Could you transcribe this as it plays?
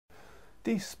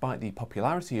Despite the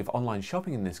popularity of online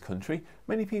shopping in this country,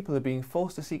 many people are being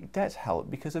forced to seek debt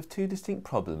help because of two distinct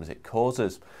problems it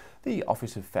causes. The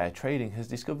Office of Fair Trading has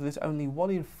discovered that only 1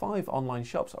 in 5 online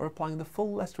shops are applying the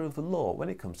full letter of the law when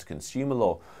it comes to consumer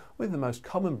law, with the most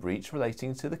common breach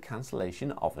relating to the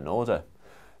cancellation of an order.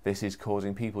 This is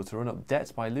causing people to run up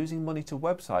debts by losing money to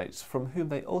websites from whom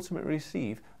they ultimately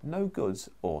receive no goods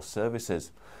or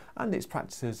services. And it's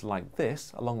practices like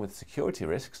this, along with security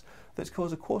risks, that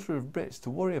cause a quarter of Brits to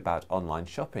worry about online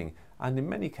shopping and in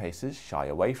many cases shy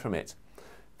away from it.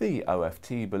 The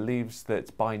OFT believes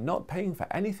that by not paying for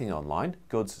anything online,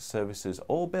 goods, services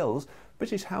or bills,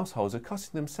 British households are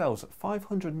costing themselves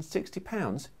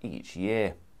 £560 each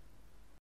year.